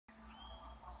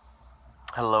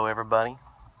Hello everybody,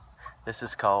 this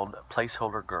is called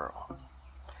Placeholder Girl.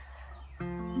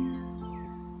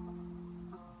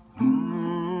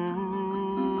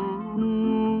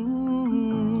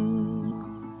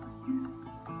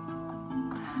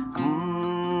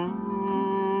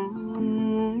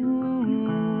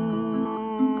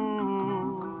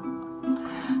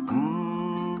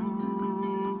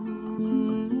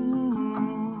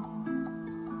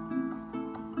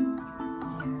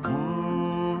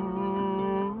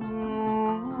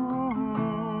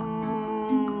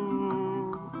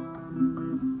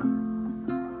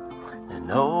 An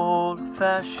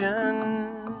old-fashioned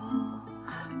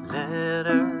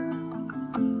letter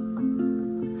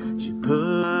she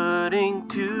putting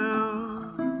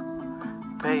to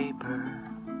paper.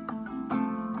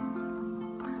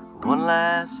 One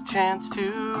last chance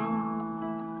to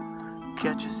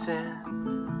catch a scent,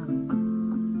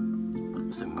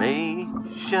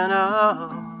 summation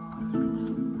of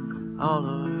all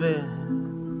of it.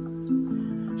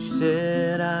 She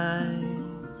said, I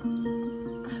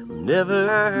will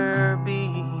never be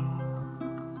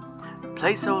a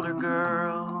placeholder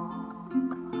girl.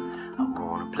 I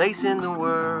want a place in the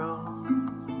world.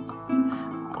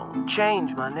 I won't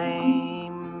change my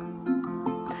name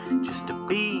just to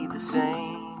be the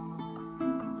same.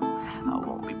 I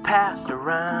won't be passed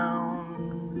around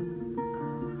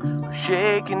or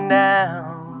shaken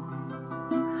down.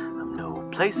 I'm no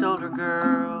placeholder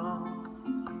girl.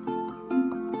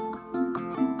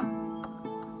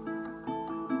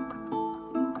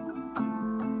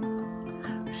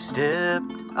 She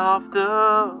stepped off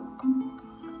the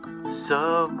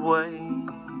subway,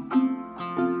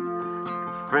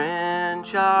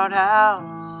 French art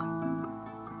house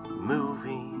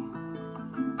movie.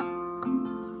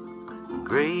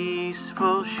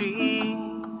 Graceful she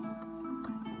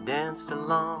danced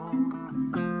along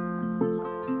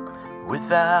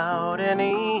without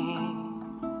any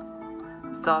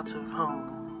thoughts of home.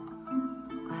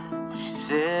 She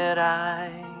said,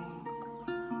 I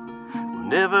will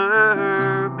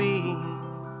never be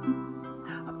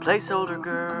a placeholder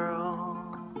girl.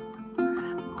 I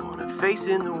want a face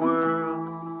in the world.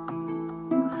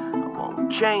 I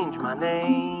won't change my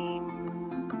name,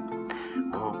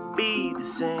 won't be the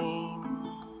same.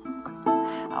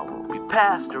 I won't be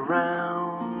passed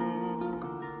around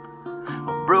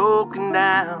or broken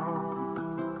down.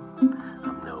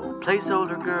 I'm no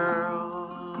placeholder girl.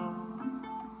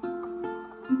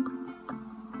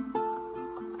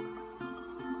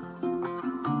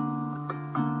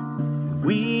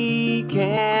 We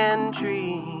can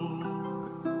treat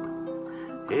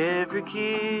every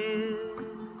kiss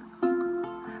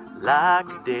like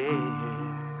a dare.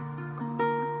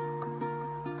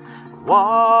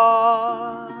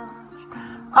 Watch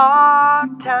our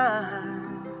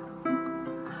time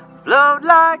float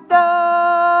like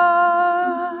dust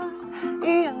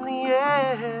in the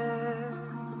air.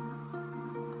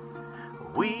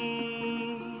 We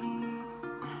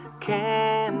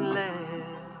can let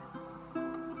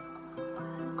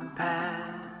pass.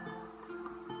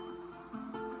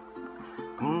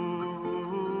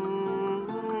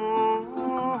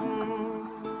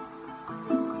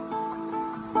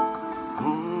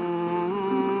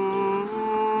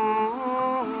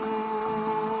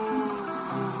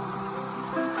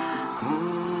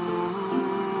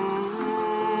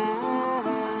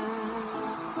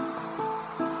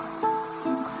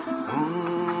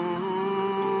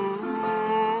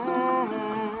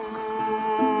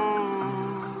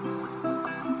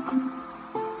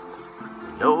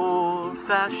 An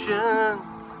old-fashioned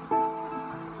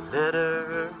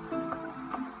letter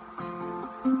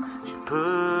she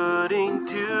putting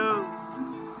to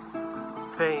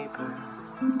paper.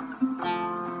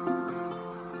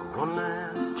 One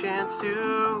last chance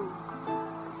to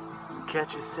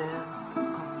catch a scent,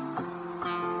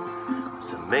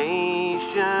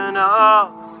 summation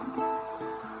of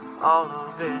all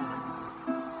of it.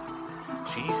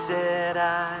 She said,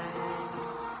 I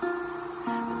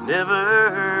will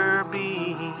never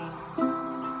be a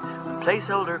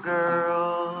placeholder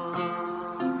girl. I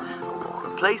want a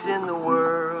place in the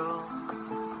world.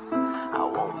 I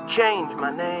won't change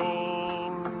my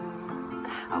name.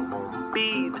 I won't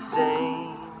be the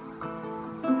same.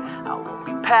 I won't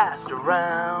be passed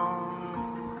around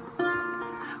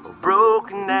or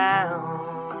broken down.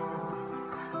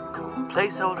 No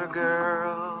placeholder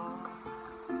girl.